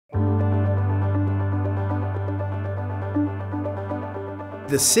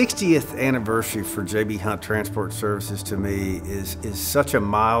The 60th anniversary for J.B. Hunt Transport Services to me is such a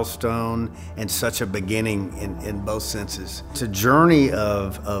milestone and such a beginning in both senses. It's a journey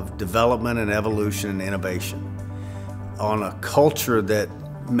of development and evolution and innovation on a culture that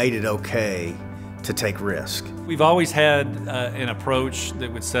made it okay to take risk. We've always had an approach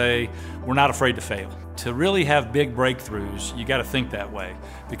that would say we're not afraid to fail. To really have big breakthroughs, you got to think that way.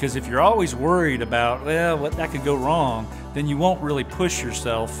 Because if you're always worried about, well, what that could go wrong, then you won't really push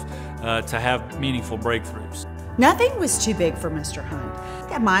yourself to have meaningful breakthroughs. Nothing was too big for Mr. Hunt.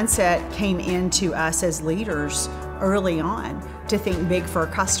 That mindset came into us as leaders early on, to think big for our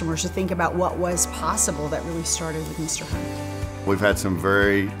customers, to think about what was possible. That really started with Mr. Hunt. We've had some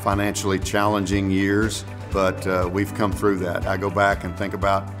very financially challenging years, but we've come through that. I go back and think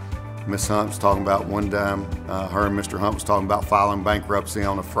about Miss Hunt was talking about one time, her and Mr. Hunt was talking about filing bankruptcy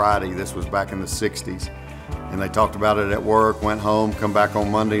on a Friday. This was back in the 60s. And they talked about it at work, went home, come back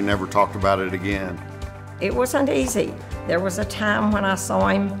on Monday, never talked about it again. It wasn't easy. There was a time when I saw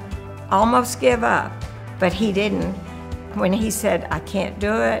him almost give up, but he didn't. When he said, I can't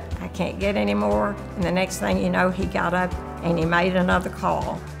do it, I can't get any more, and the next thing you know, he got up and he made another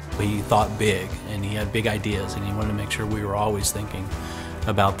call. He thought big, and he had big ideas, and he wanted to make sure we were always thinking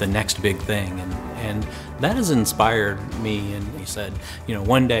about the next big thing, and that has inspired me. And he said, you know,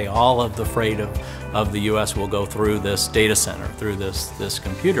 one day all of the freight of the U.S. will go through this data center, through this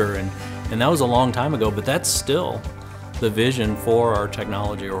computer, and that was a long time ago, but that's still the vision for our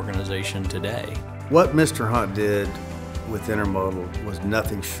technology organization today. What Mr. Hunt did with intermodal was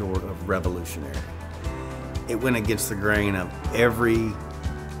nothing short of revolutionary. It went against the grain of every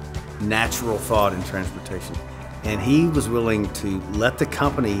natural thought in transportation. And he was willing to let the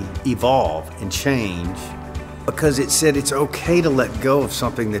company evolve and change because it said it's okay to let go of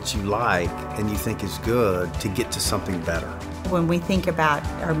something that you like and you think is good to get to something better. When we think about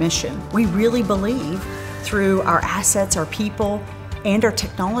our mission, we really believe through our assets, our people, and our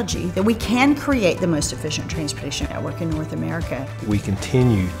technology that we can create the most efficient transportation network in North America. We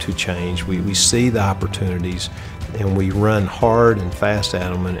continue to change. We see the opportunities and we run hard and fast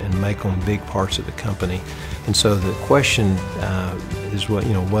at them and make them big parts of the company. And so the question is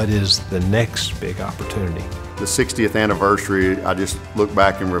what is the next big opportunity? The 60th anniversary, I just look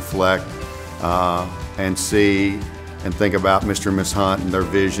back and reflect and see and think about Mr. and Miss Hunt and their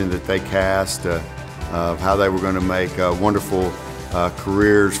vision that they cast of how they were going to make wonderful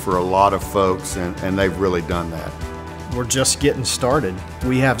careers for a lot of folks, and they've really done that. We're just getting started.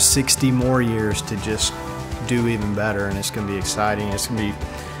 We have 60 more years to just do even better, and it's going to be exciting. It's going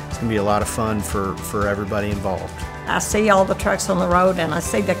to be a lot of fun for everybody involved. I see all the trucks on the road, and I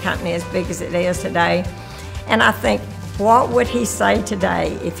see the company as big as it is today, and I think, what would he say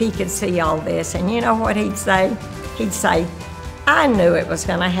today if he could see all this? And you know what he'd say? He'd say, I knew it was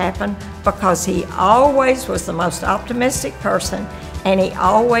going to happen, because he always was the most optimistic person, and he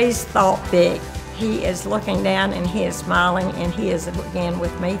always thought big. He is looking down and he is smiling, and he is again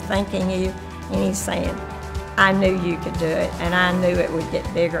with me thanking you, and he's saying, I knew you could do it, and I knew it would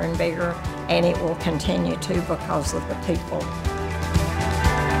get bigger and bigger, and it will continue to because of the people